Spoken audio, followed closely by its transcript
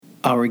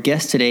Our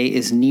guest today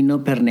is Nino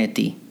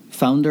Pernetti,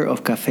 founder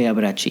of Cafe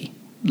Abbracci,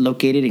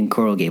 located in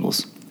Coral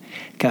Gables.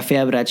 Cafe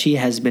Abbracci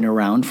has been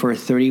around for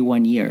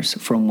 31 years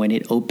from when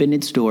it opened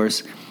its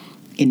doors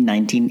in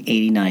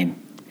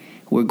 1989.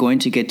 We're going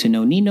to get to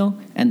know Nino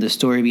and the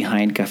story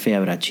behind Cafe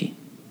Abbracci.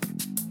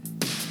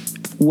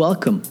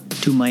 Welcome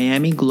to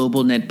Miami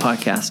Global Net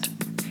Podcast,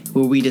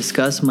 where we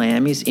discuss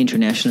Miami's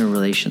international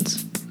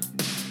relations.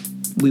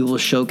 We will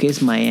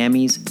showcase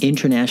Miami's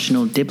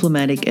international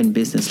diplomatic and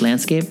business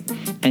landscape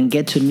and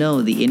get to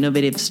know the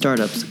innovative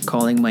startups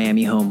calling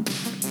Miami home.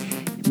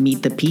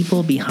 Meet the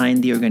people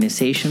behind the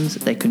organizations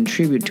that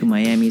contribute to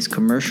Miami's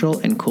commercial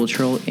and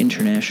cultural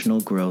international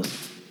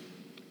growth.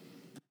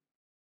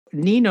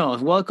 Nino,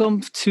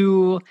 welcome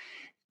to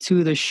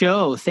the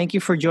show. Thank you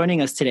for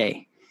joining us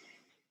today.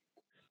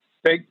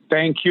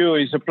 Thank you.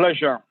 It's a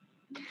pleasure.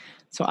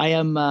 So I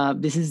am.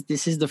 This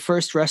is the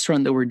first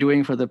restaurant that we're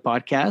doing for the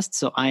podcast.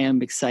 So I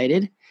am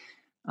excited.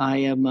 I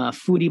am a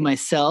foodie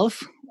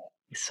myself.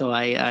 So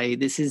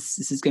this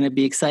is going to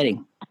be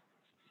exciting.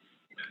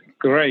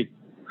 Great.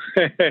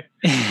 So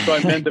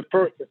I meant the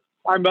first.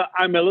 I'm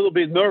a little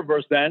bit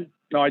nervous then.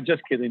 No, I'm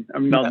just kidding.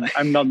 I'm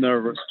not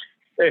nervous.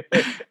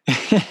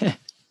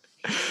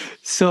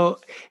 So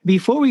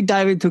before we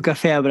dive into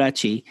Cafe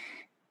Abbracci,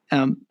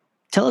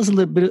 tell us a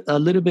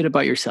little bit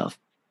about yourself.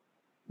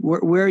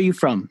 Where are you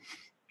from?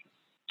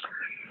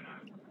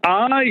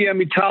 I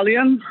am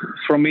Italian,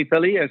 from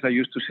Italy, as I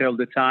used to say all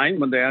the time.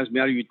 When they ask me,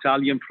 are you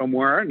Italian from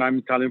where? And I'm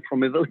Italian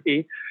from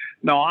Italy.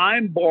 No,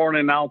 I'm born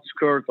in the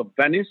outskirts of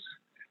Venice.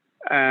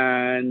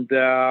 And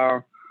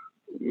I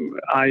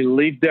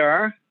lived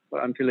there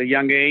until a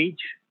young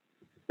age.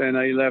 Then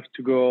I left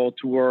to go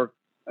to work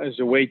as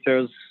a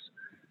waiter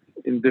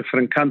in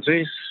different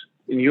countries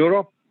in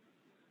Europe.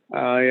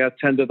 I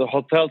attended a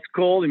hotel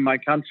school in my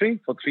country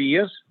for 3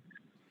 years.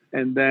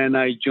 And then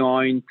I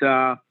joined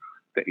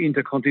the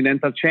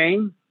Intercontinental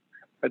chain.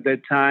 At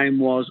that time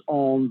was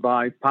owned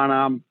by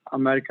Pan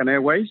American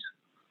Airways.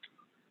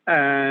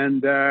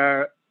 And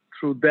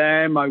through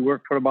them, I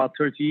worked for about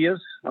 30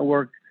 years. I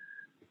worked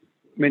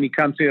many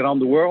countries around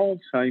the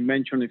world. I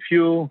mentioned a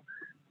few.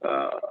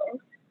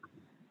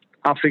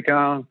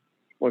 Africa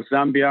or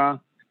Zambia,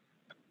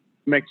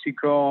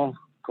 Mexico,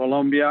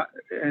 Colombia,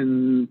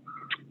 and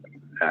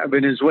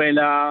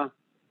Venezuela,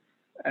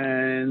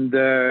 and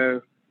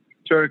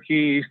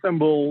Turkey,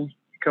 Istanbul,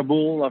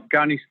 Kabul,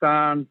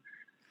 Afghanistan,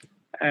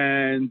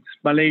 and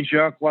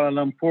Malaysia, Kuala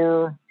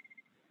Lumpur,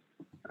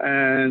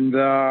 and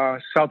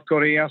South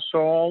Korea,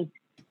 Seoul.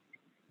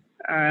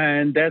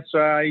 And that's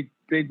where I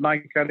did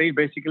my career.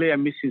 Basically,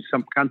 I'm missing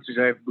some countries.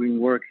 I've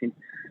been working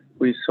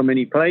with so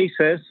many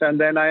places, and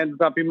then I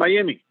ended up in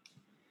Miami.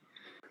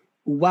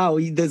 Wow,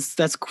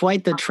 that's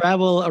quite the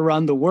travel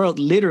around the world,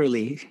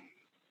 literally.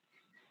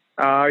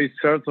 It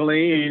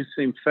certainly is.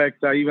 In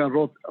fact, I even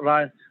wrote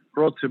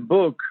a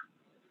book,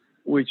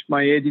 which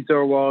my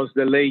editor was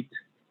the late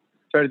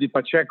Ferdy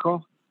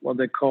Pacheco, what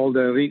they call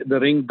the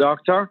Ring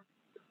Doctor.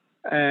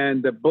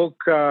 And the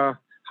book,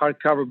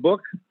 hardcover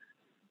book,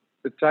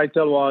 the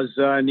title was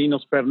Nino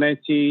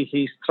Pernetti,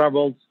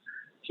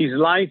 his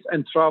life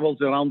and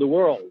travels around the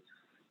world.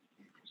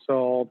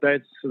 So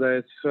that's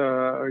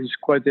is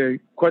quite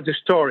a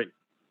story.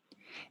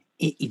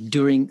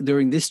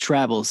 During these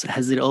travels,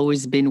 has it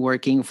always been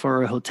working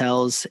for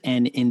hotels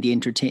and in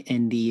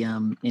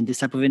this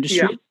type of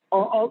industry? Yeah.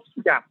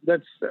 Yeah,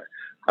 that's.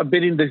 I've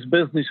been in this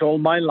business all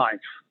my life.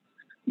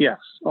 Yes,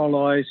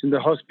 always in the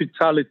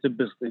hospitality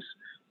business,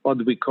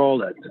 what we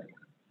call it.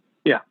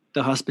 Yeah,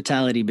 the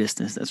hospitality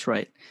business. That's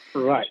right.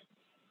 Right.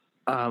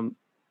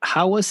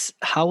 How was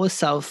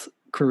South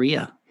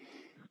Korea?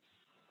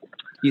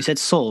 You said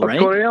Seoul, right?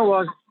 Korea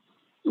was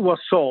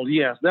Seoul.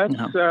 Yes, that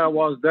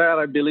was there.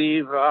 I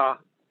believe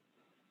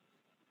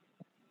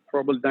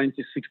probably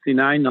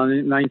 1969 or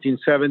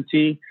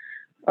 1970.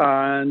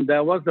 And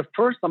that was the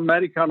first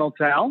American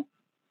hotel,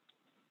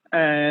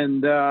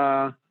 and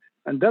that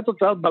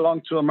hotel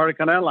belonged to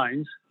American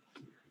Airlines.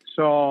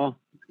 So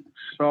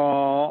it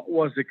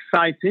was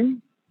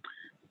exciting.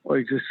 It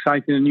was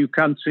exciting, a new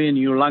country, a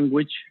new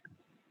language,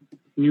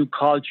 new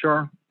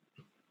culture,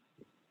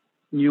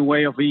 new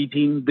way of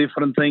eating,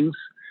 different things.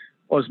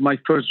 It was my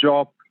first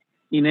job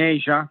in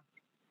Asia,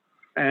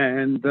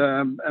 and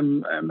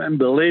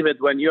believe it,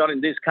 when you are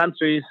in these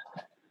countries,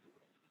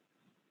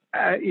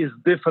 is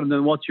different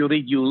than what you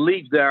read. You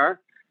live there,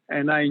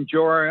 and I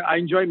enjoy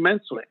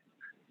immensely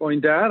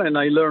going there, and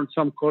I learned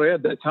some Korea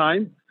at that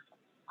time.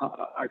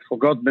 I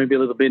forgot maybe a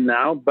little bit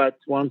now, but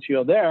once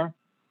you're there,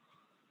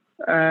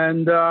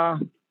 and I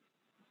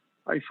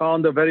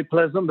found a very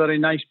pleasant, very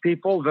nice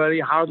people,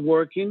 very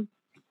hardworking.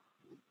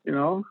 You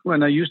know,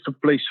 when I used to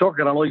play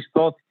soccer, I always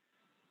thought,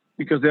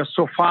 because they're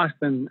so fast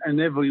and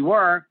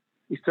everywhere,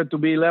 instead to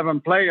be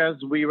 11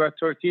 players, we were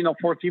 13 or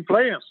 14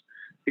 players,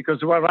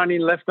 because we're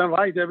running left and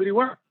right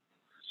everywhere.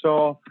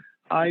 So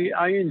I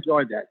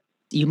enjoyed that.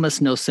 You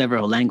must know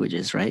several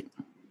languages, right?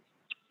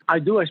 I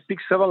do. I speak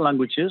several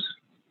languages.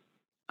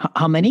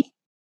 How many?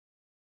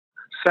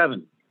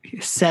 7.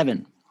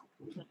 7.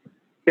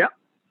 Yeah.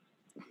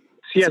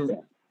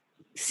 So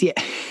Sie-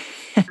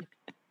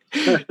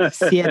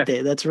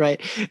 Siete, that's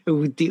right.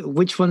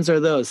 Which ones are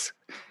those?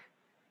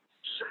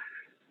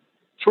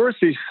 First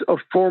is, of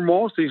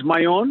foremost, is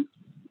my own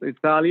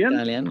Italian.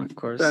 Italian, of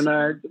course.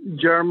 And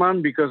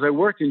German, because I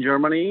work in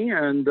Germany,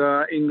 and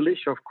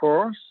English, of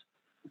course.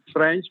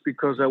 French,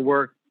 because I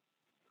worked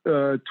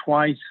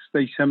twice.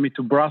 They sent me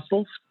to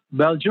Brussels,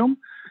 Belgium,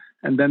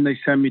 and then they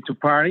sent me to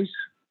Paris,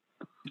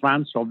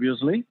 France,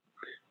 obviously,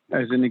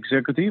 as an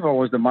executive. I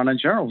was the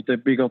manager of the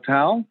big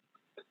hotel.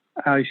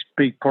 I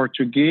speak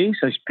Portuguese.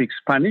 I speak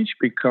Spanish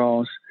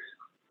because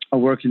I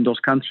work in those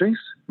countries.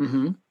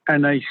 Mm-hmm.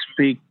 And I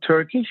speak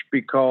Turkish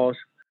because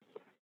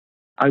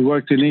I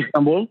worked in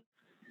Istanbul.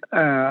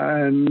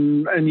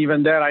 And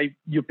even there,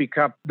 you pick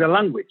up the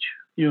language,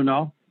 you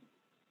know.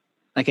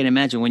 I can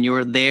imagine when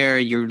you're there,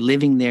 you're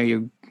living there,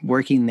 you're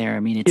working there. I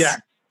mean, it's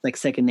like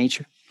second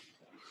nature.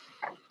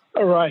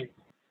 All right.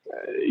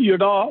 You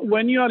know,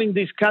 when you are in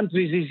these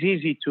countries, it's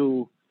easy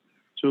to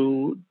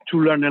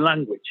learn a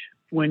language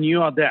when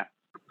you are there,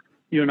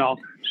 you know.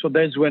 So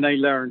that's when I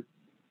learned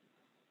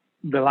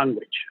the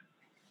language.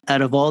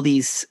 Out of all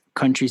these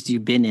countries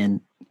you've been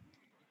in,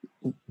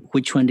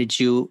 which one did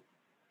you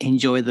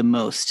enjoy the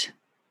most?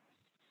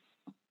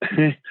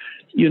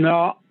 You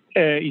know,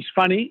 it's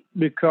funny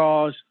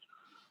because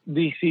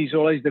this is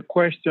always the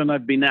question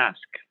I've been asked.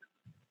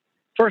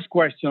 First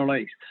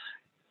question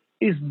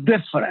is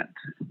different.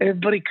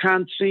 Every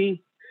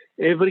country,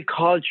 every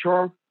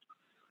culture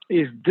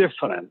is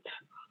different.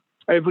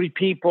 Every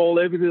people,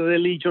 every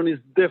religion is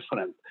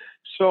different.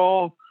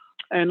 So,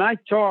 and I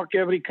talk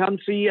every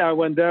country. I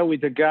went there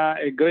with a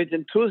great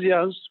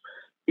enthusiasm,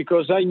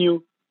 because I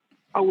knew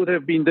I would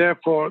have been there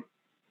for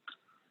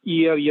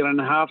year and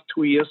a half,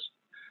 2 years.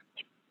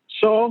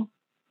 So,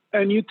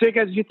 and you take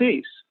as it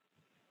is.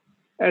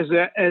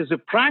 As a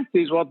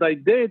practice, what I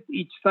did,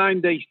 each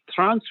time they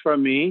transfer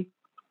me,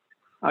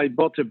 I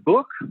bought a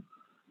book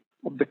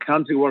of the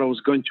country where I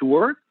was going to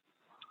work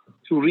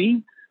to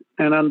read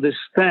and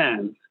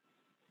understand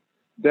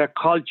their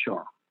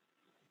culture,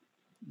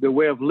 the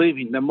way of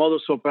living, the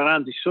modus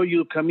operandi. So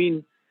you come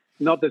in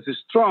not as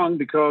strong,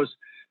 because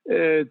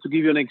to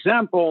give you an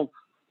example,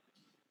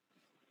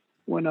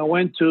 when I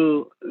went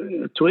to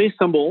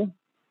Istanbul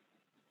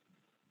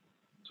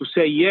to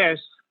say yes,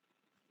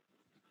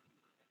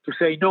 to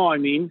say no, I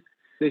mean,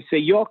 they say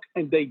yok,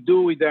 and they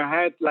do with their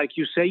head like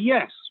you say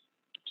yes.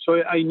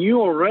 So I knew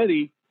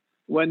already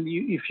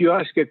if you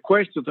ask a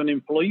question to an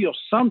employee or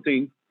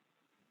something,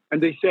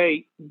 and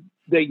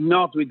they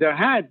nod with their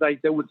head,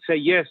 like they would say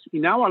yes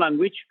in our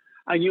language,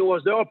 I knew it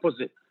was the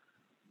opposite,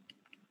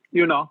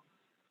 you know.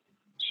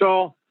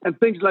 So, and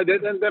things like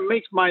that, and that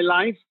makes my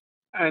life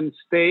and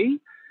stay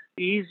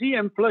easy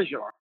and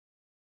pleasure.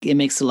 It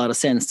makes a lot of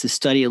sense to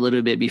study a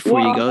little bit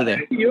before you go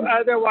there.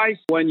 Otherwise,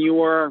 when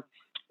you are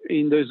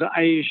in those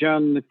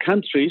Asian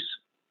countries,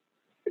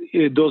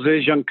 you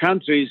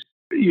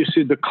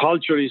see the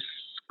culture is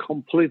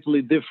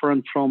completely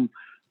different from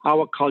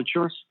our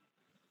cultures.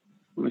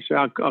 We say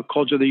our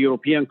culture, the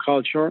European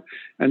culture,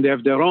 and they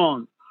have their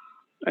own.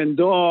 And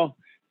though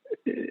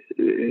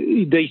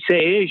they say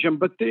Asian,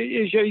 but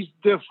Asia is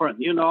different,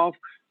 you know.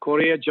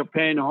 Korea,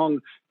 Japan,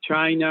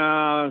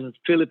 China,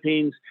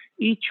 Philippines,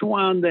 each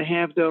one, they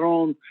have their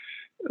own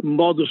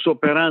modus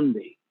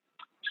operandi.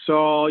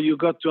 So you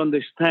got to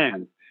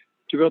understand.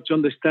 You got to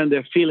understand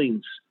their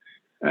feelings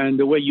and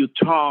the way you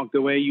talk,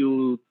 the way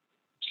you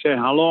say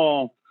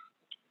hello.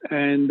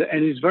 And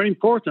it's very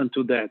important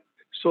to that.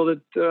 So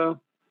that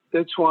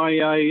that's why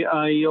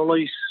I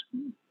always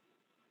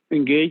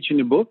engage in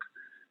a book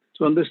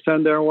to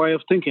understand their way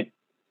of thinking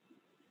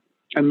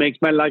and makes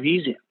my life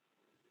easier.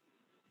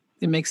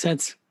 It makes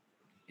sense.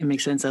 It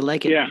makes sense. I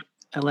like it. Yeah.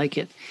 I like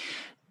it.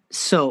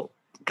 So,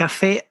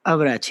 Caffè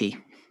Abraci.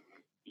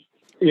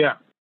 Yeah.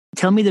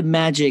 Tell me the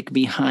magic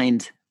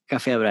behind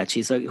Caffè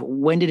Abraci. So,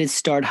 when did it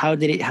start? How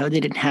did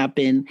it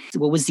happen?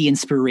 What was the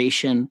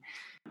inspiration?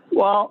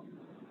 Well,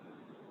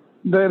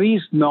 there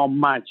is no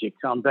magic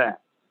on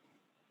that.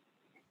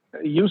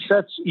 You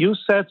said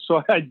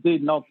so. I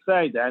did not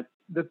say that.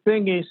 The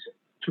thing is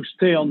to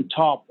stay on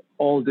top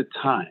all the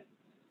time.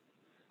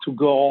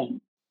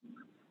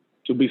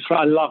 To be fair,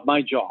 I love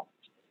my job.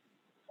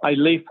 I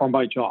live for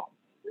my job,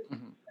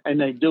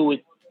 and I do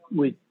it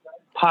with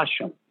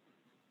passion.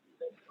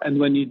 And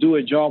when you do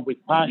a job with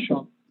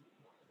passion,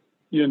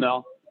 you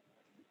know,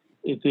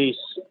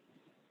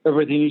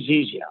 everything is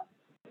easier.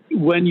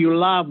 When you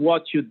love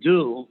what you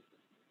do,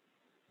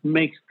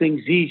 makes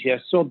things easier.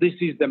 So this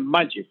is the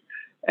magic.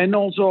 And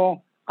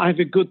also, I have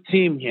a good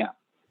team here.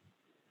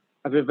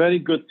 I have a very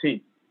good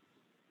team.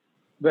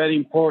 Very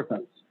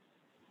important.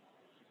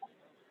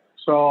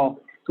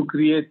 So to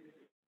create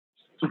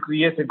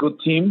a good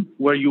team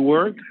where you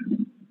work,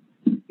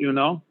 you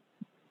know.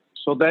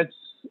 So that's,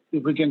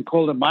 if we can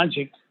call it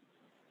magic,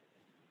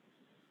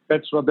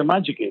 that's what the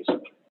magic is.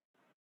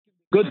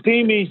 Good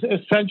team is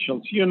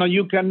essential. You know,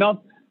 you can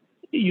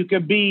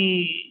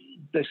be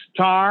the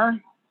star,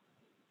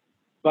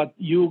 but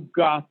you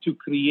got to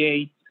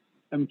create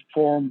and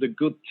form the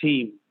good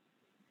team.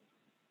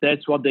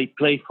 That's what they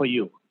play for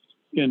you.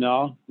 You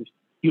know,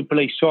 you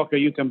play soccer,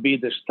 you can be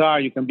the star,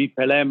 you can be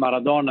Pelé,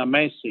 Maradona,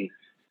 Messi.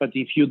 But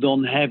if you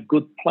don't have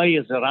good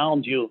players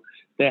around you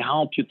that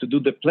help you to do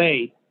the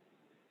play,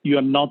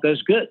 you're not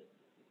as good.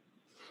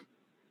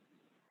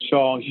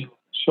 So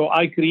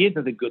I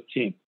created a good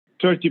team.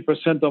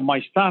 30% of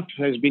my staff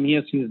has been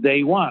here since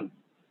day one.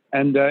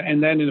 And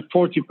then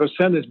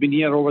 40% has been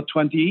here over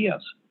 20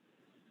 years.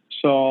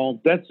 So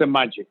that's the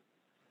magic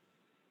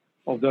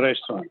of the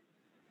restaurant.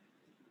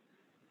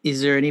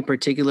 Is there any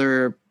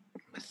particular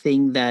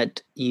thing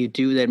that you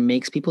do that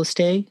makes people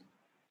stay?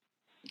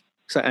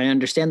 So I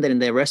understand that in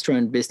the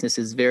restaurant business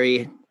is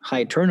very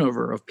high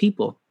turnover of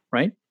people,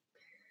 right?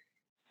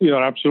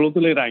 You're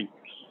absolutely right.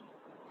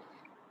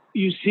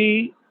 You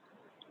see,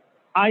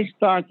 I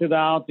started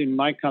out in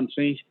my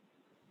country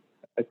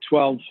at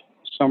 12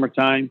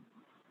 summertime.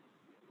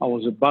 I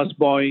was a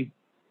busboy.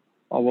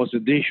 I was a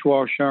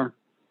dishwasher.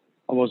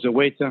 I was a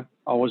waiter.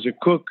 I was a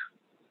cook.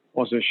 I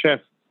was a chef.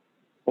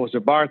 I was a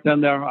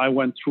bartender. I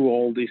went through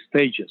all these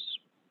stages.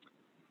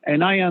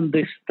 And I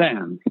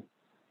understand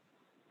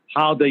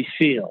how they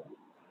feel.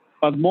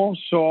 But more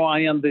so,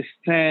 I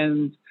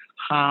understand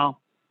how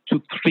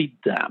to treat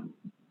them.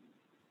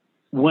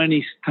 When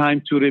it's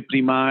time to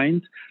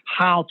reprimand,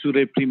 how to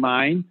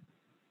reprimand,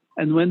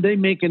 and when they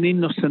make an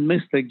innocent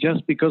mistake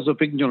just because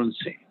of ignorance,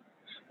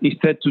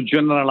 instead to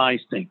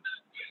generalize things.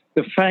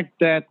 The fact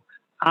that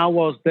I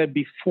was there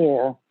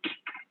before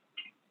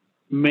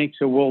makes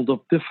a world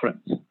of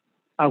difference.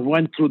 I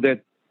went through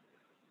that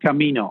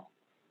camino,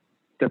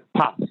 the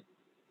path.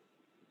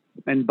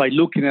 And by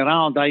looking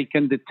around, I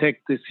can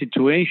detect the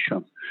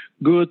situation,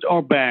 good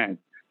or bad,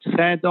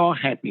 sad or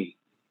happy,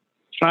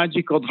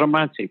 tragic or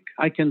dramatic.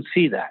 I can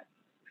see that.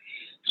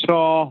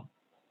 So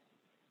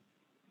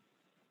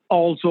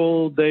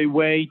also the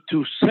way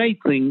to say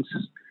things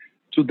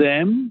to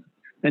them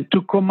and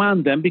to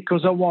command them,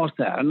 because I was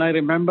there. And I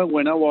remember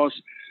when I was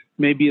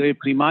maybe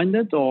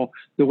reprimanded, or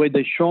the way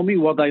they show me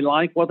what I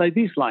like, what I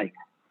dislike,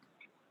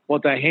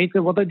 what I hated,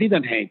 what I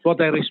didn't hate,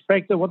 what I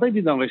respected, what I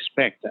didn't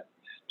respect.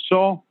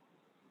 So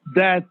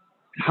that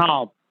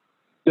helped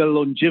the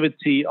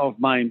longevity of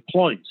my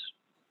employees.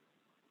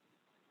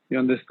 You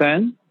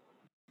understand?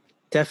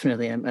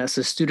 Definitely. As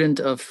a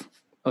student of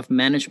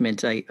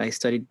management, I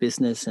studied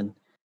business, and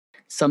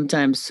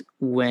sometimes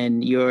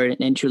when you're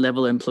an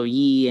entry-level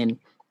employee and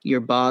your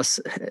boss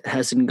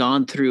hasn't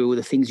gone through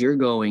the things you're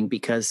going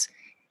because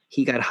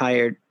he got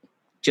hired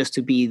just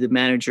to be the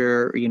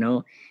manager,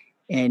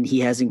 and he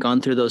hasn't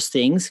gone through those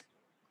things.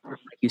 Like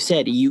you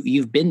said,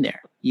 you've been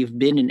there. You've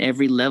been in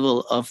every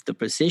level of the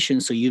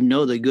position, so you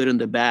know the good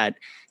and the bad.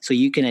 So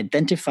you can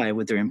identify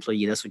with their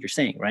employee. That's what you're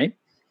saying, right?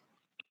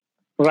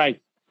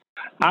 Right.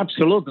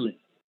 Absolutely.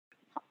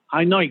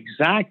 I know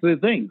exactly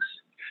things.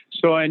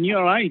 So, and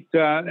you're right.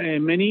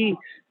 Many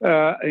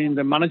in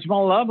the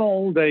management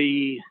level,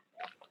 they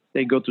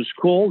go to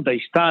school, they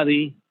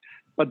study,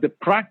 but the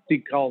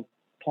practical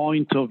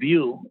point of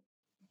view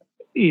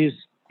is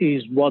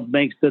what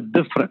makes the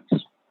difference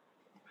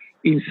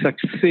in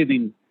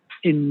succeeding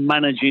in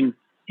managing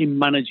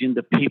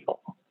the people.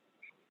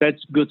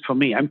 That's good for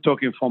me. I'm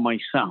talking for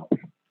myself,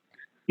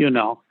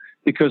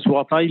 because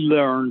what I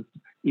learned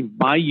in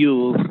my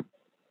youth,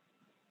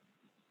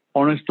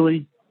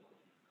 honestly,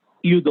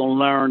 you don't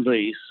learn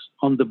this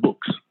on the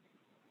books,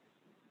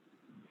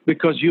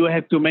 because you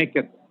have to make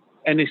it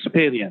an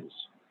experience.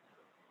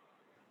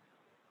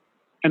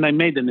 And I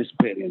made an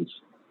experience.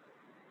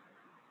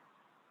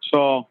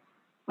 So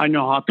I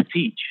know how to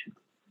teach,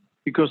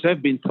 because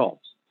I've been taught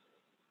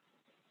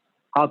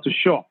how to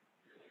show.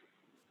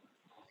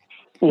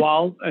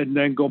 Well, and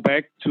then go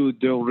back to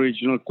the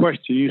original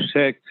question. You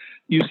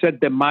said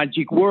the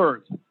magic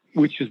word,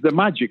 which is the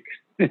magic,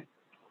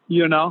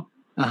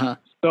 Uh-huh.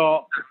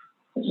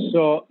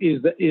 So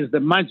is the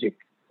magic.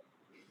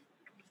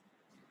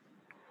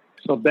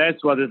 So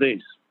that's what it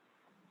is.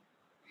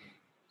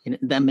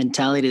 That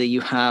mentality that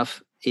you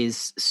have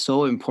is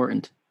so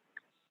important.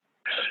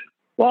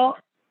 Well,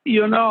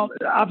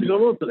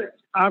 absolutely.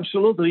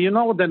 Absolutely.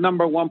 What the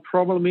number one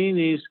problem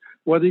is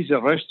whether it's a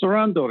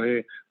restaurant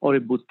or a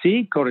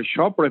boutique or a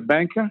shop or a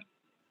banker,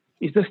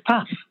 is the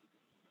staff.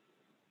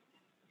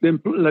 La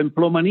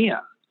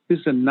empleomanía is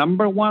the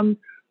number one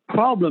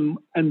problem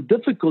and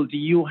difficulty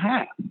you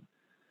have,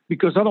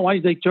 because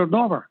otherwise they turn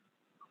over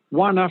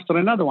one after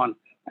another one.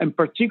 And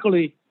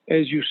particularly,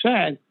 as you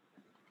said,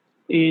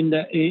 in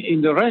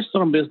the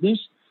restaurant business,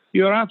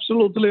 you're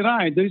absolutely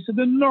right. There is an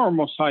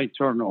enormous high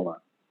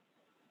turnover.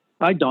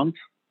 I don't.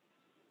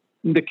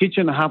 In the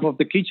kitchen, half of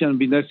the kitchen, I've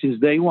been there since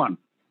day one.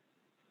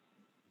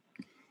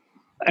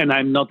 And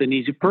I'm not an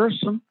easy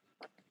person.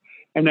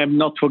 And I'm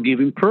not a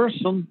forgiving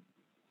person.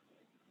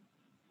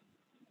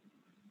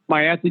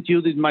 My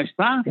attitude is my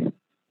staff.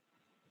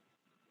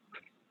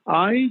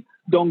 I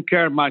don't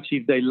care much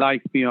if they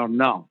like me or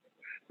not,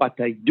 but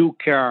I do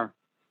care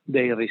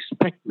they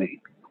respect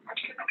me.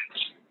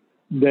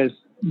 There's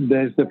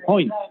the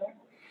point,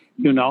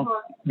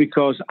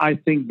 because I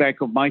think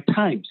back of my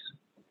times.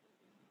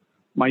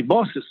 My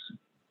bosses,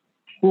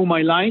 whom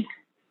I like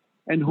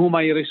and whom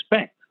I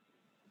respect.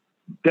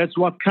 That's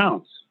what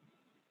counts.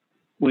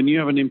 When you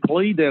have an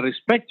employee, they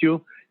respect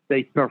you,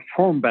 they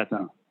perform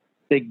better,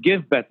 they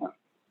give better,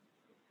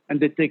 and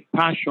they take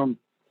passion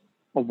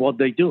of what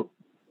they do.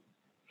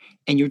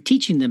 And you're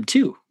teaching them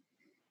too.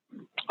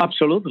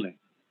 Absolutely.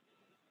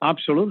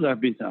 Absolutely,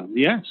 I've been done.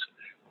 Yes,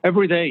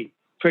 every day. In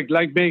fact,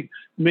 like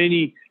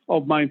many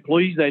of my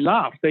employees, they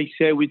laugh. They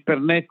say, with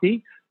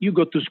Pernetti, you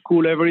go to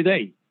school every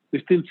day. They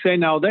still say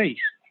nowadays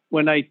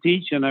when I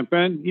teach and I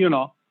pen,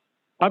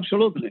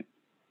 absolutely.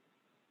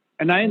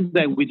 And I end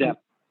that with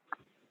that.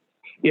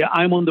 Yeah,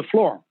 I'm on the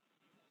floor,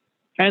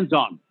 hands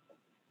on.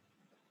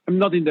 I'm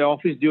not in the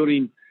office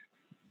during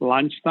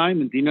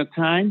lunchtime and dinner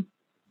time.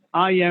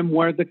 I am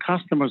where the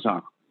customers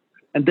are.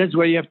 And that's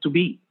where you have to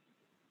be.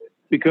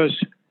 Because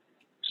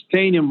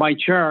staying in my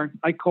chair,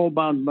 I call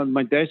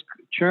my desk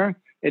chair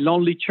a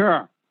lonely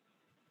chair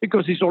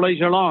because it's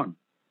always alone.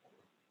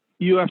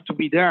 You have to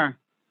be there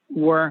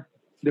where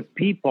the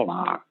people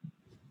are.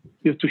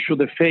 You have to show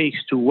the face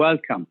to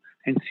welcome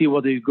and see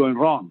what is going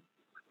wrong.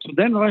 So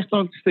then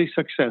restaurants stay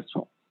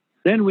successful.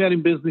 Then we are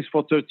in business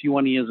for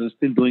 31 years and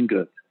still doing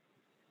good.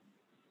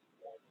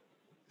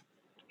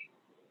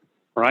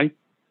 Right?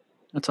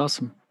 That's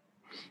awesome.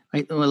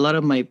 A lot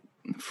of my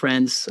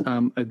friends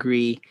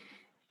agree.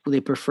 They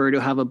prefer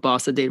to have a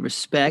boss that they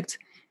respect,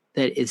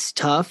 that is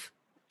tough,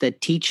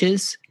 that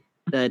teaches,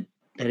 that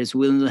is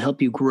willing to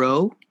help you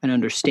grow and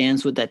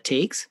understands what that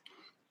takes,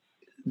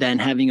 than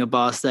having a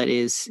boss that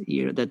is,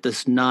 that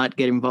does not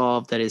get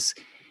involved, that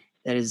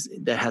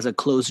has a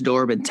closed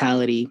door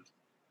mentality.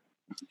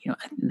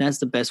 That's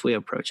the best way to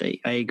approach.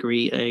 I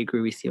agree. I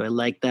agree with you. I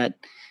like that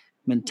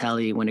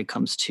mentality when it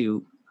comes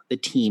to the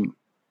team.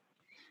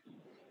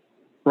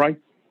 Right.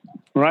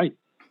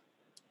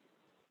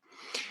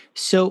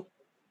 So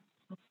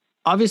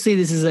obviously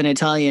this is an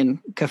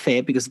Italian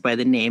cafe because by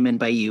the name and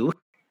by you.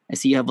 I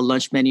see you have a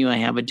lunch menu. I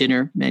have a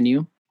dinner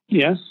menu.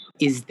 Yes.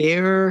 Is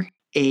there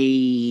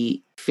a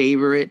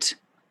favorite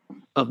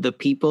of the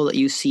people that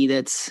you see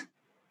that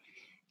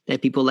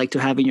people like to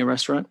have in your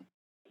restaurant?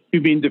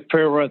 You mean the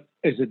favorite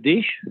as a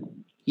dish?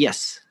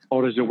 Yes.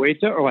 Or as a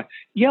waiter? Or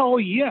yeah, oh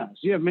yes.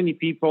 You have many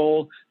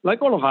people,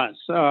 like all of us.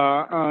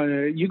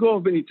 You go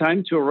many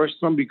times to a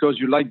restaurant because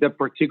you like that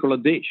particular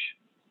dish.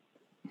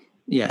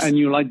 Yes. And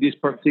you like this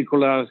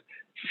particular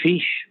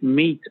fish,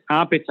 meat,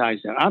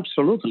 appetizer.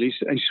 Absolutely.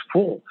 It's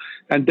full.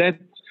 And that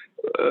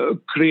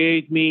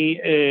create me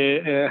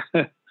a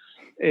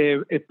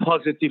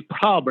positive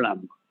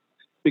problem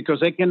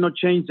because I cannot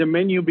change the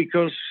menu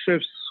because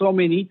there's so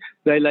many,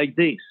 they like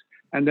this.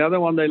 And the other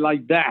one, they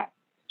like that.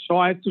 So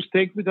I have to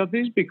stick with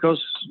this because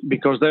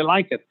they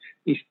like it.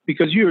 It's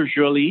because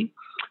usually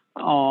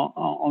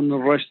on the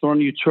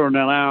restaurant, you turn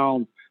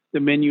around the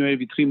menu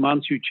every 3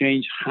 months, you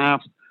change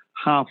half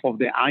of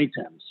the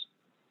items.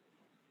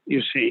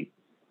 You see,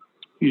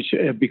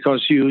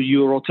 because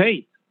you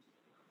rotate.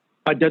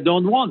 But they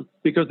don't want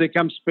because they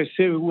come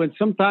specific. When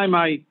sometime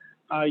I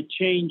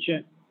change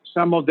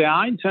some of the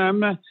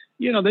item,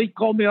 they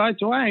call me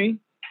right away.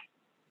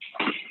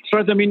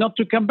 Threaten me not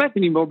to come back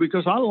anymore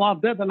because I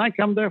love that and I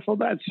come there for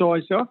that. So I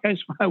say, okay,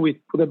 it's fine. We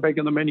put it back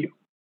in the menu.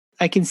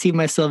 I can see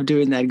myself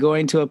doing that,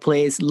 going to a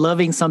place,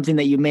 loving something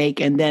that you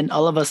make, and then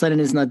all of a sudden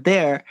it's not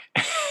there.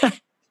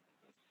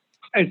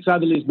 And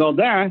suddenly it's not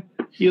there.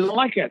 You don't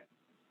like it,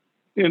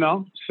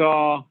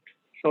 So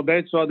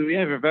that's what we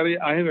have.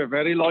 I have a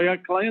very loyal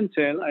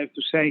clientele. I have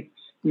to say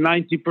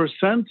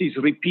 90% is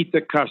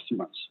repeated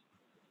customers.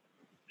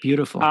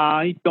 Beautiful.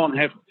 I don't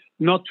have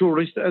no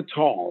tourists at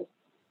all.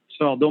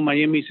 So although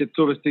Miami is a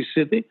touristy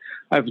city,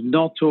 I have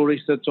no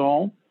tourists at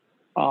all.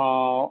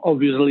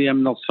 Obviously,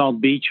 I'm not South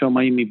Beach or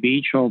Miami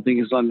Beach or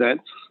things like that,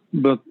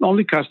 but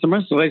only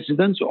customers,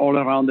 residents all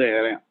around the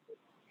area.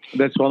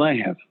 That's what I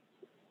have.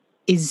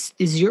 Is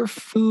your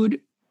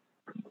food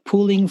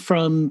pulling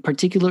from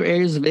particular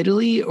areas of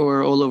Italy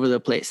or all over the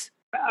place?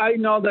 I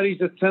know there is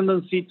a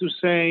tendency to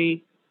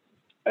say,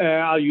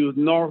 are you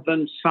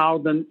northern,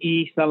 southern,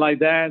 east, and like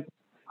that.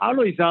 I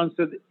always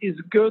answered, is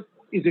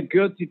a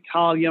good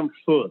Italian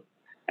food.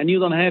 And you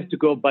don't have to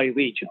go by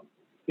region.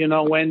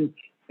 When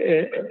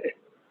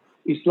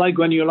it's like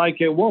when you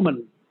like a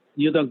woman,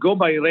 you don't go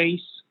by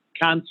race,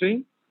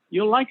 country,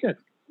 you like it.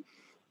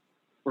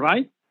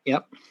 Right?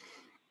 Yep.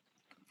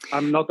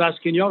 I'm not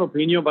asking your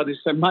opinion, but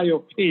it's my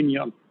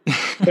opinion.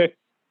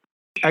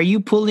 Are you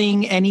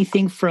pulling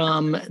anything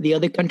from the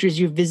other countries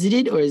you've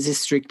visited, or is this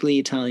strictly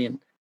Italian?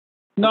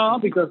 No,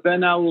 because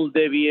then I will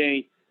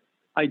deviate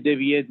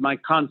my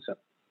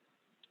concept.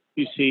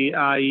 You see,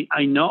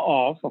 I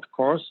know of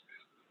course,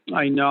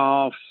 I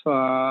know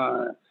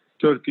of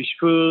Turkish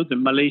food, the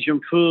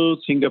Malaysian food,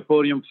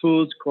 Singaporean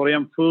food,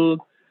 Korean food.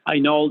 I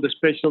know all the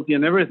specialty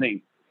and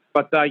everything,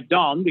 but I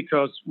don't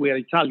because we are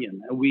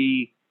Italian.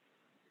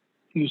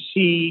 You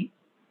see,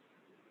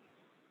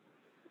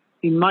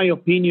 in my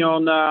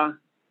opinion, to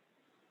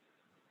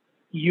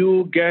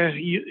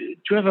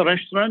have a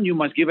restaurant, you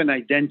must give an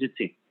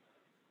identity.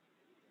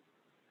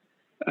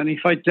 And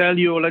if I tell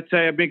you, let's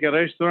say I make a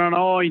restaurant,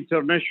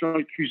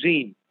 international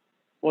cuisine,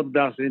 what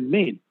does it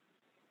mean?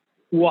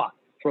 What?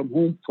 From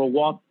whom? For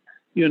what?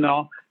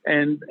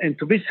 and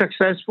to be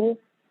successful,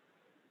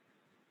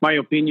 my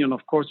opinion,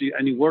 of course,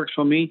 and it works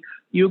for me,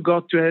 you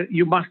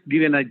must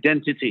give an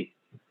identity.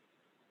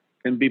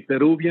 Can be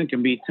Peruvian,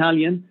 can be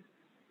Italian,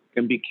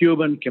 can be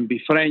Cuban, can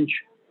be French,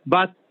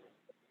 but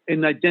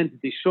an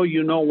identity. So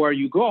you know where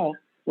you go.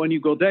 When you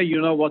go there,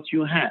 you know what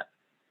you have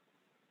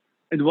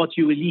and what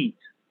you will eat.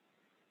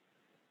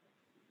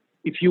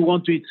 If you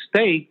want to eat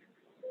steak,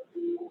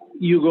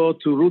 you go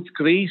to Ruth's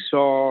Chris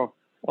or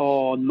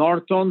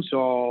Norton's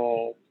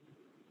or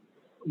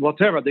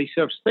whatever. They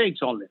serve steaks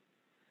only.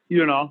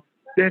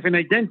 They have an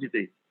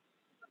identity.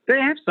 They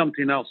have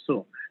something else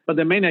too. But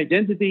the main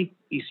identity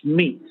is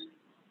meat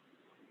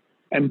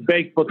and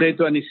baked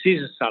potato and a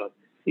Caesar salad.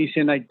 It's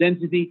an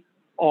identity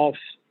of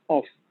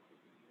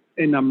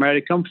an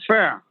American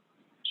fare.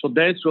 So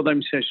that's what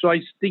I'm saying. So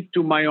I stick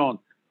to my own,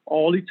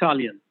 all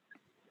Italian.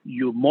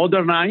 You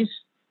modernize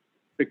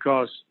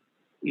because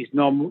it's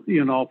not,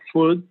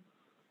 food.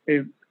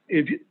 If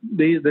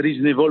there is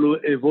an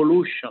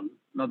evolution,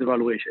 not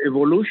evaluation,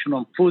 evolution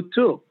on food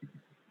too.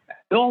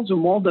 And also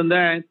more than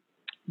that,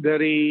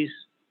 there is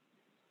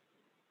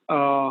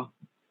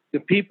the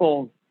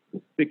people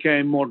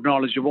became more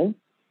knowledgeable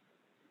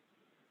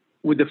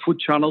with the food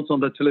channels on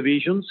the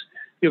televisions.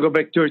 You go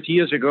back 30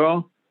 years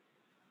ago,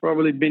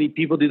 probably many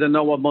people didn't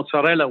know what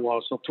mozzarella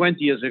was, or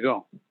 20 years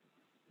ago.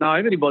 Now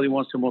everybody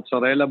wants a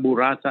mozzarella,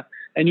 burrata,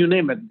 and you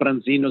name it,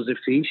 branzino, the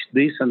fish,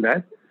 this and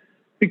that,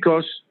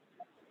 because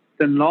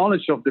the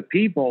knowledge of the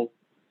people,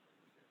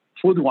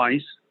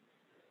 food-wise,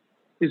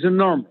 is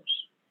enormous.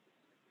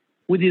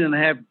 We didn't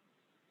have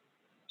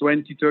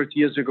 20, 30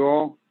 years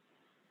ago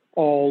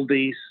all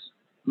these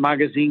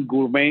magazine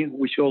gourmet,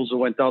 which also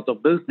went out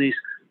of business,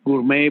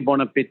 Gourmet,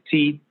 Bon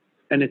Appetit,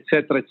 and et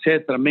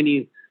cetera,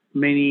 many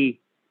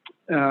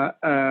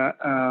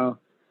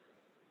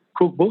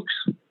cookbooks,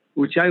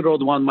 which I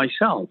wrote one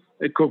myself,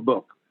 a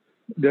cookbook,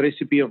 the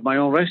recipe of my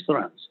own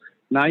restaurants.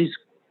 Nice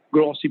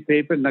glossy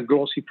paper, not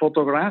glossy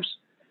photographs.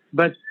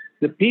 But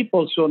the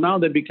people, so now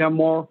they become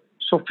more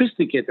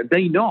sophisticated.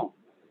 They know.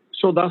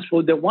 So that's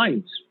for the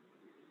wines.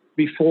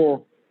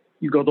 Before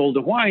you got all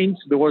the wines,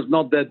 there was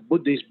not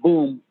this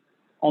boom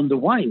on the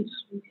wines.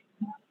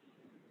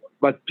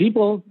 But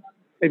people,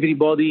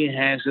 everybody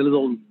has a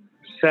little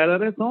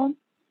cellar at home.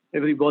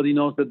 Everybody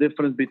knows the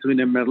difference between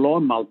a Merlot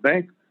and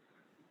Malbec,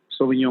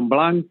 Sauvignon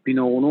Blanc,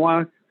 Pinot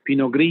Noir,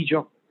 Pinot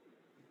Grigio,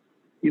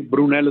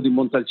 Brunello di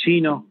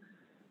Montalcino.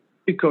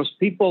 Because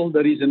people,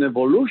 there is an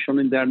evolution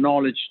in their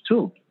knowledge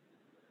too.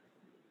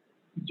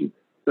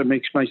 That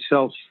makes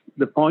myself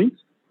the point.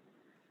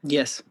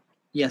 Yes,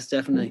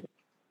 definitely.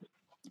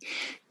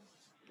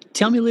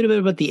 Tell me a little bit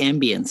about the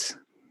ambience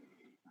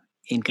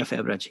in Cafe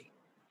Abbracci.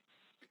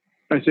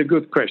 That's a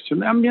good question.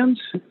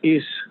 Ambience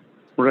is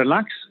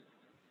relaxed.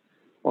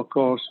 Of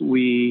course,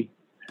 the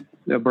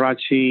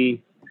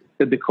Abbracci,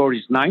 the decor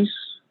is nice,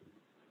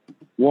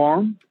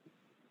 warm.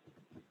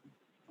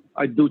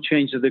 I do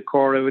change the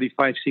decor every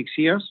 5-6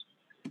 years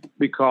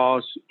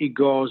because it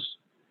goes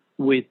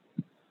with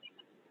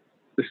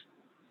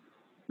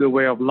the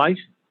way of life,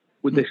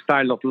 with the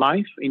style of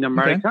life in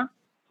America.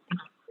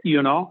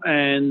 Okay.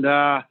 And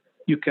I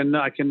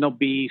cannot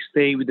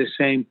stay with the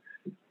same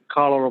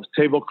color of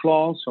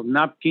tablecloths, of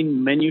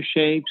napkin, menu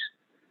shapes,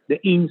 the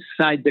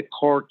inside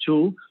decor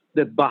too,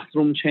 the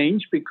bathroom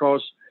change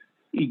because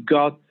it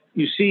got,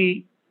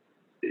 when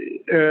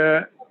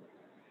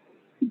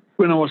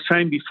I was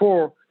saying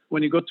before,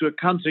 when you go to a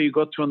country, you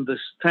got to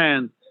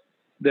understand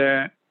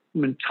their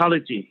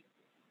mentality,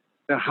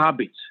 their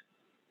habits.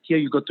 Here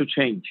you got to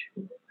change.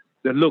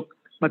 The look,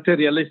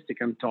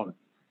 materialistic, I'm talking.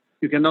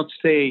 You cannot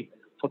stay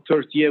for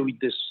 30 years with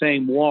the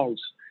same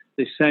walls,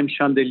 the same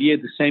chandelier,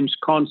 the same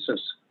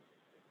sconces,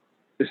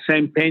 the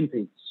same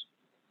paintings.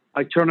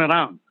 I turn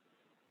around.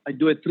 I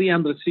do a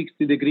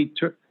 360-degree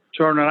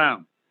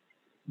turnaround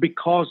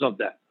because of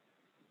that.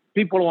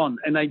 People want,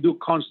 and I do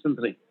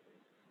constantly.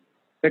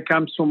 That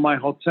comes from my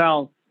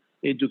hotel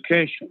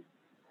education.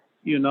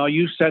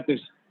 You set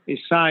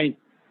aside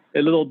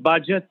a little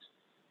budget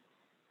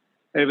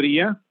every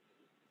year,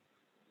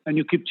 and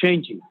you keep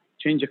changing.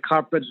 Change the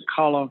carpet, the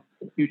color,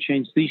 you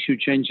change this, you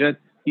change that.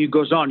 It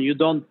goes on.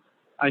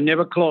 I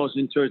never close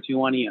in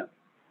 31 years,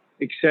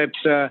 except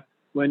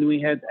when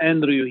we had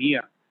Andrew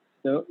here.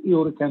 The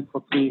hurricane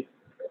for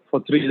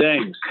three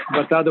days.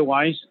 But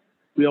otherwise,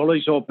 we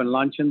always open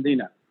lunch and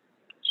dinner.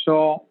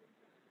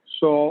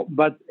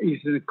 But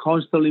it's a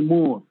constantly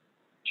move,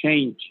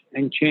 change.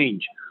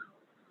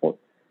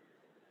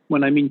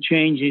 When I mean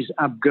change is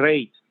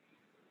upgrade.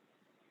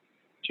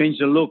 Change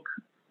the look.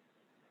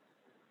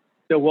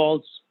 The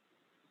walls,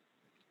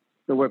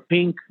 they were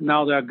pink,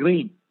 now they are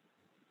green.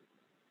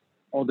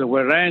 Or they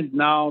were red,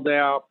 now they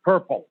are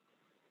purple.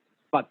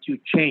 But you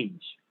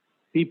change.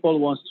 People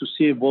want to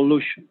see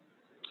evolution.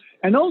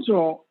 And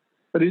also,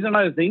 there is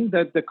another thing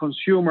that the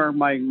consumer,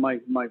 my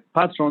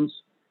patrons,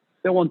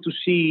 they want to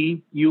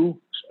see you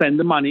spend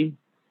the money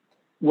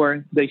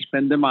where they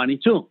spend the money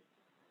too.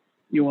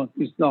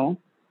 It's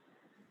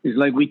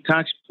like we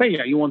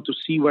taxpayer. You want to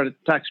see where the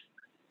tax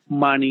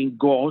money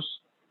goes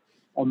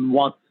on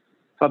what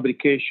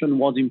fabrication,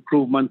 what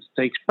improvements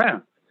takes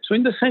place. So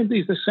in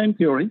it's the same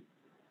theory.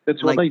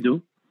 That's what I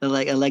do. I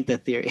like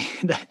that theory,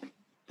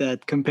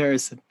 that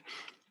comparison.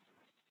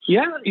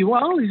 Yeah,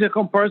 well, it's a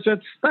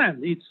comparison.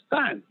 It's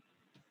stand.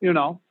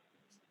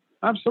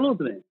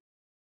 Absolutely.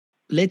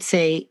 Let's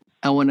say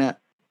I want to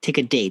take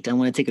a date. I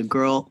want to take a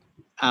girl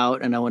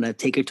out, and I want to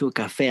take her to a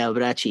Cafe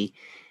Abraci,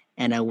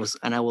 and I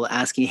will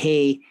ask you,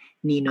 hey,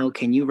 Nino,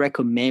 can you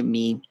recommend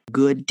me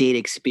good date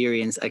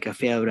experience at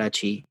Cafe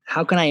Abraci?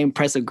 How can I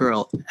impress a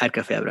girl at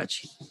Cafe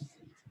Abraci?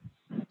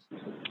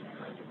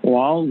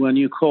 Well, when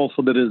you call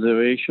for the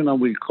reservation, I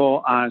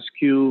will ask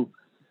you,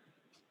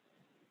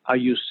 are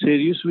you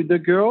serious with the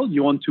girl?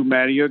 You want to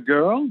marry a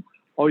girl?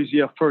 Or is it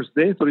a first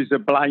date or is it a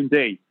blind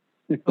date?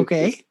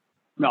 Okay.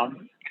 No,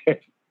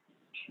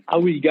 I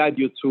will guide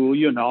you through,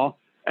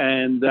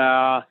 and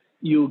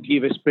you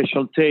give a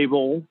special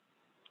table.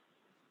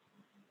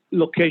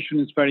 Location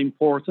is very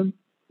important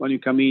when you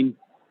come in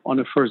on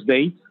a first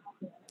date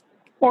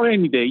or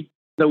any date.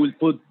 They will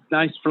put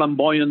nice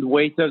flamboyant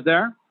waiters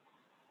there.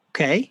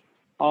 Okay.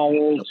 I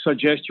will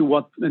suggest you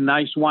a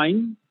nice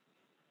wine,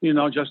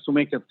 just to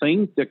make a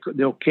thing,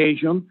 the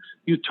occasion.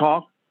 You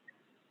talk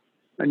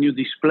and you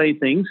display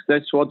things.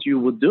 That's what you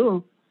would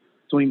do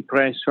to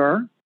impress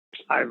her.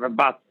 I have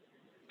about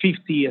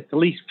at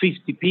least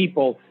 50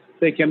 people.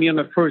 They come in on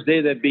the first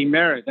day they've been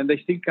married, and they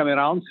still come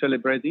around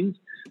celebrating.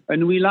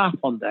 And we laugh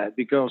on that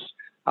because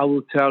I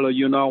will tell her,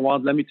 you know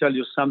what, let me tell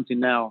you something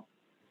now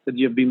that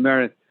you've been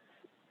married.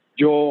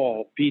 Joe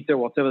or Peter,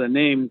 whatever the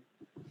name,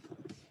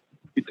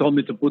 you told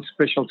me to put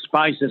special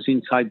spices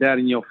inside there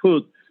in your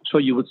food, so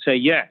you would say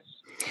yes.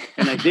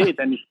 And I did.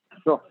 And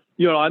so,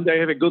 and they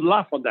have a good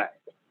laugh on that.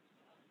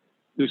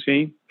 You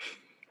see?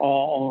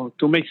 Or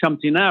to make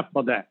something up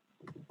for that.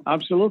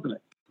 Absolutely.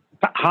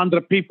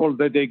 100 people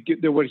that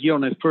they were here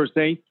on the first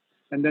day,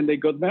 and then they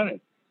got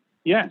married.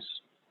 Yes.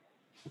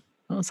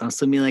 Well, it sounds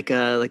to me like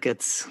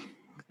it's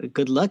a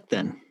good luck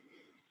then.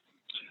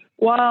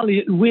 Well,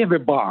 we have a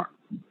bar.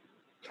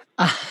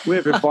 We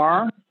have a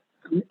bar,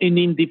 an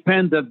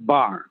independent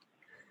bar.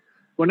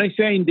 When I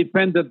say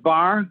independent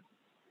bar,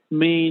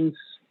 means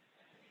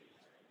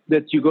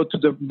that you go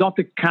to not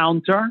a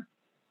counter,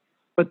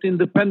 but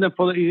independent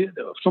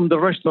from the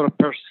restaurant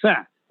per se.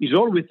 It's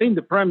all within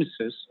the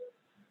premises,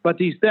 but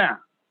it's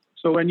there.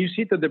 So when you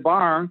sit at the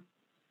bar,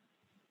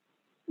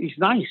 it's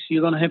nice.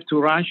 You don't have to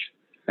rush.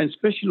 And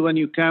especially when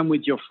you come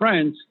with your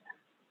friends,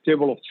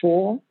 table of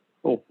 4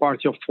 or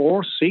party of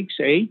 4, 6,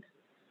 8.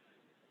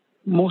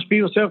 Most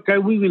people say, okay,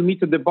 we will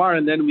meet at the bar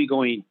and then we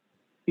go in.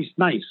 It's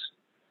nice.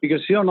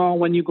 Because,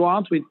 when you go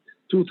out with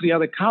 2, 3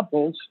 other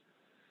couples,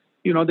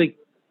 they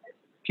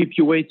keep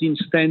you waiting,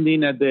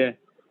 standing at the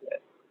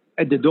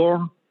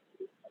door.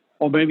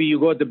 Or maybe you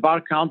go at the bar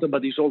counter,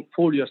 but it's all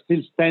full, you're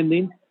still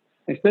standing.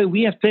 Instead,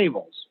 we have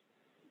tables,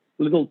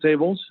 little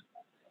tables,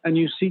 and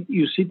you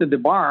sit at the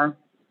bar.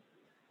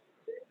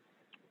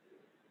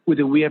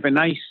 We have a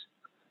nice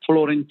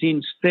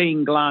Florentine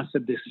stained glass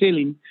at the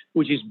ceiling,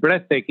 which is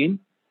breathtaking.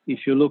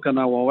 If you look on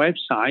our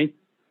website,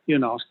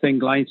 stained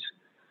glass,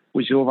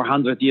 which is over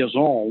 100 years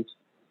old.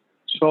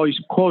 So it's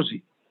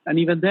cozy. And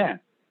even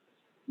there,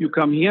 you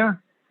come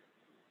here,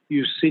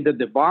 you sit at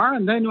the bar,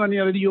 and then when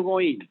you're ready, you go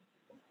in.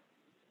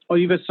 Or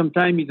even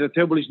sometimes if the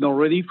table is not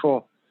ready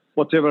for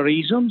whatever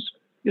reasons,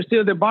 you stay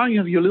at the bar, you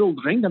have your little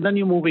drink, and then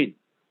you move in.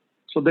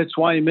 So that's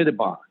why I made a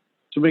bar,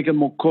 to make it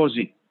more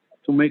cozy,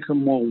 to make it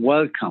more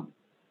welcome,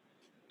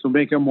 to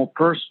make it more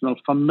personal,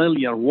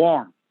 familiar,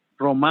 warm,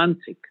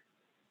 romantic.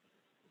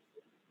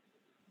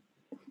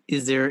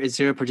 Is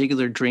there a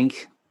particular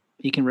drink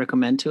you can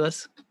recommend to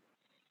us?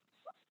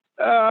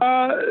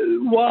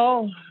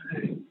 Well,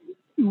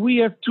 we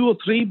have 2 or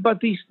 3,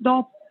 but it's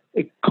not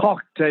a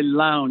cocktail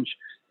lounge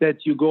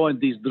that you go and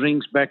these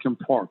drinks back and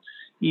forth.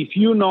 If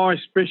you know a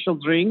special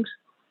drinks,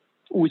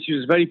 which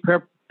is very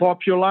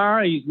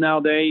popular, is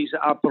nowadays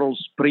Aperol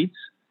Spritz,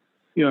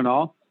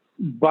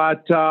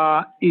 But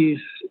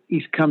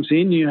it comes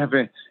in, you have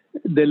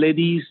the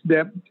ladies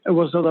that I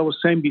was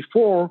saying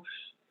before,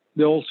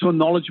 they're also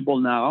knowledgeable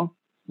now.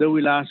 They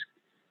will ask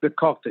the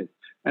cocktail.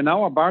 And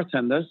our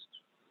bartenders,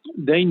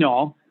 they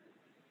know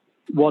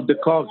what the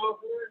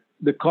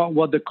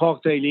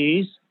cocktail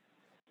is.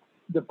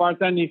 The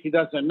bartender, if he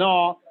doesn't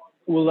know,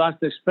 will ask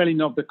the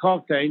spelling of the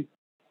cocktail.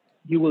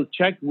 He will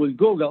check, will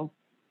Google,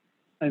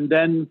 and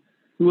then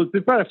he will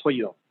prepare it for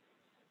you.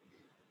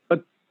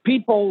 But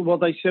people,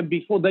 what I said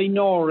before, they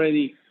know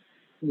already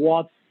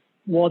what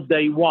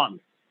they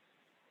want.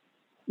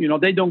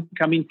 They don't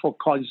come in for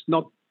cocktails. It's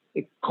not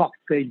a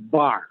cocktail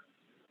bar.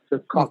 It's a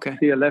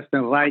cocktail left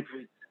and right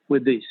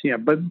with this. Yeah,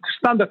 but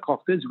standard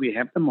cocktails, we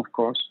have them, of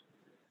course.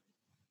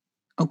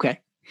 Okay.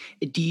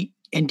 Do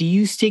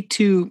you stick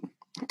to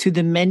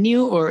the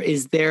menu, or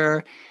is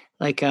there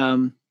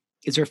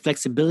is there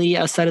flexibility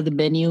outside of the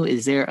menu?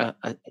 Is there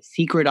a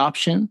secret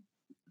option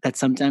that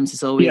sometimes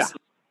is always? Yeah.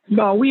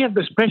 No, we have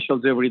the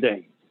specials every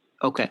day.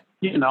 Okay.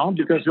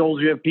 Because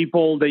you have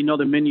people, they know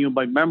the menu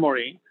by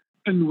memory.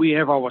 And we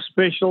have our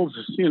specials,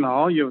 you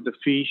have the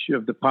fish, you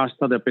have the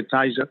pasta, the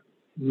appetizer,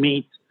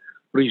 meat,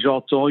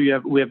 risotto. We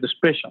have the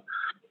special.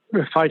 We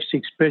have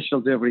 5-6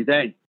 specials every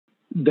day.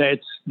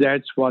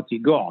 That's what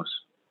it goes,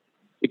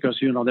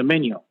 because you know the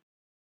menu.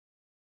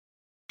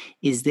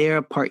 Is there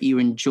a part you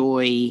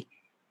enjoy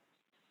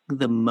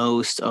the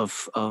most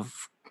of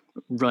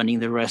running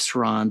the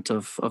restaurant,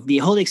 of the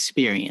whole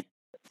experience?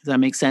 Does that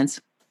make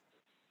sense?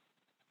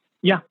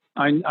 Yeah,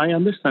 I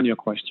understand your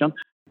question.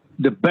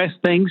 The best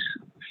things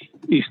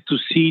is to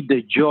see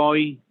the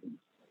joy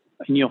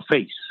in your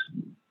face,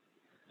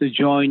 the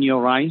joy in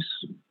your eyes.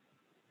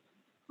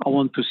 I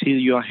want to see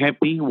you're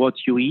happy what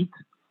you eat.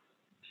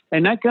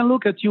 And I can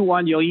look at you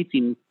while you're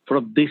eating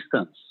from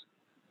distance.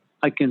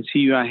 I can see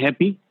you are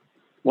happy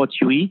what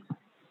you eat.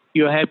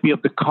 You're happy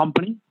of the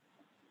company.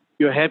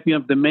 You're happy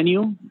of the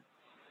menu.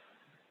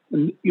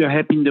 And you're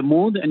happy in the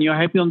mood, and you're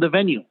happy on the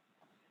venue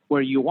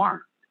where you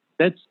are.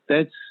 That's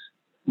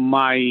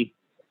my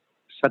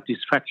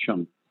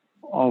satisfaction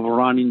of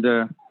running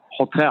the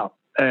hotel,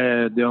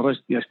 the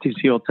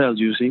STC hotels,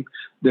 you see,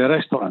 the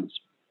restaurants.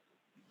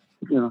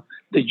 You know,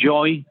 the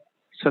joy,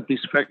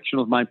 satisfaction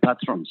of my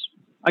patrons.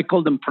 I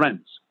call them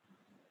friends.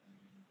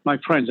 My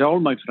friends, they're all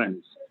my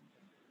friends.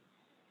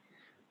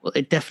 Well,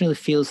 it definitely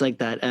feels like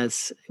that,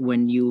 as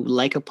when you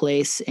like a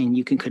place and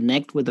you can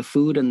connect with the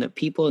food and the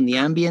people and the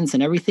ambience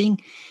and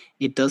everything,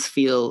 it does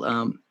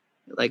feel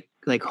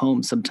like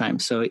home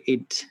sometimes. So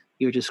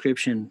your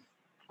description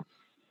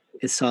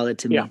is solid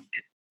to me. Yeah.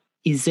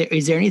 Is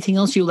there anything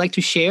else you'd like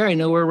to share? I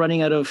know we're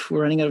running out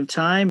of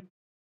time.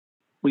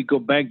 We go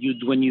back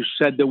when you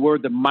said the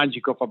word, the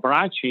magic of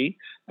Abbracci,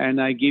 and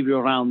I give you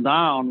a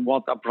rundown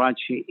what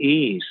Abbracci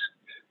is.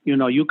 You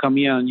know, you come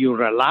here and you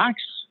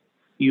relax,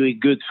 you eat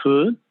good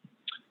food.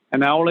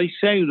 And I always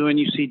say, when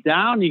you sit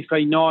down, if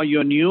I know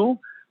you're new,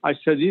 I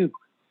said,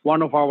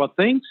 one of our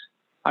things,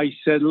 I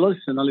said,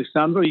 listen,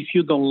 Alessandro, if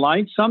you don't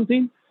like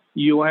something,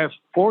 you have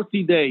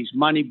 40 days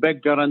money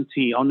back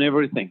guarantee on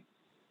everything.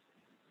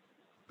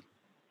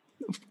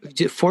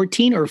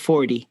 14 or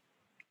 40?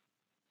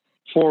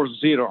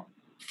 40.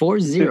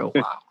 40. Wow.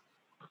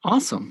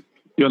 Awesome.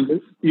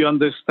 You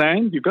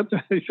understand? You got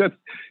to, I said,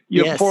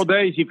 you have 4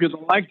 days. If you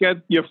don't like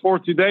it, you have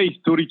 40 days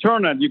to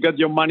return it. You get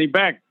your money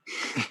back.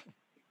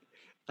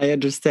 I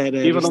understand.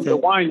 Even on the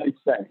wine, I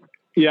say.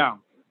 Yeah.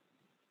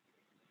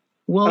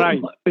 Well,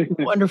 right.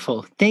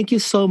 Wonderful. Thank you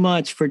so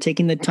much for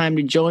taking the time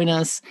to join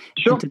us.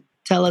 Sure. And to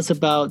tell us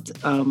about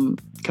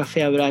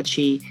Caffè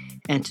Abbracci,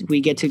 and we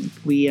get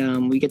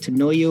to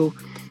know you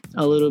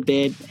a little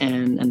bit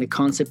and the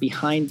concept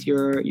behind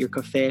your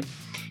cafe.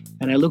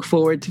 And I look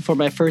forward for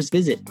my first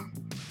visit.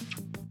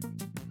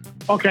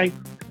 Okay.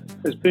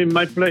 It's been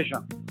my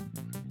pleasure.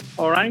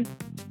 All right.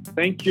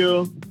 Thank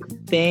you.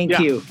 Thank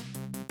you.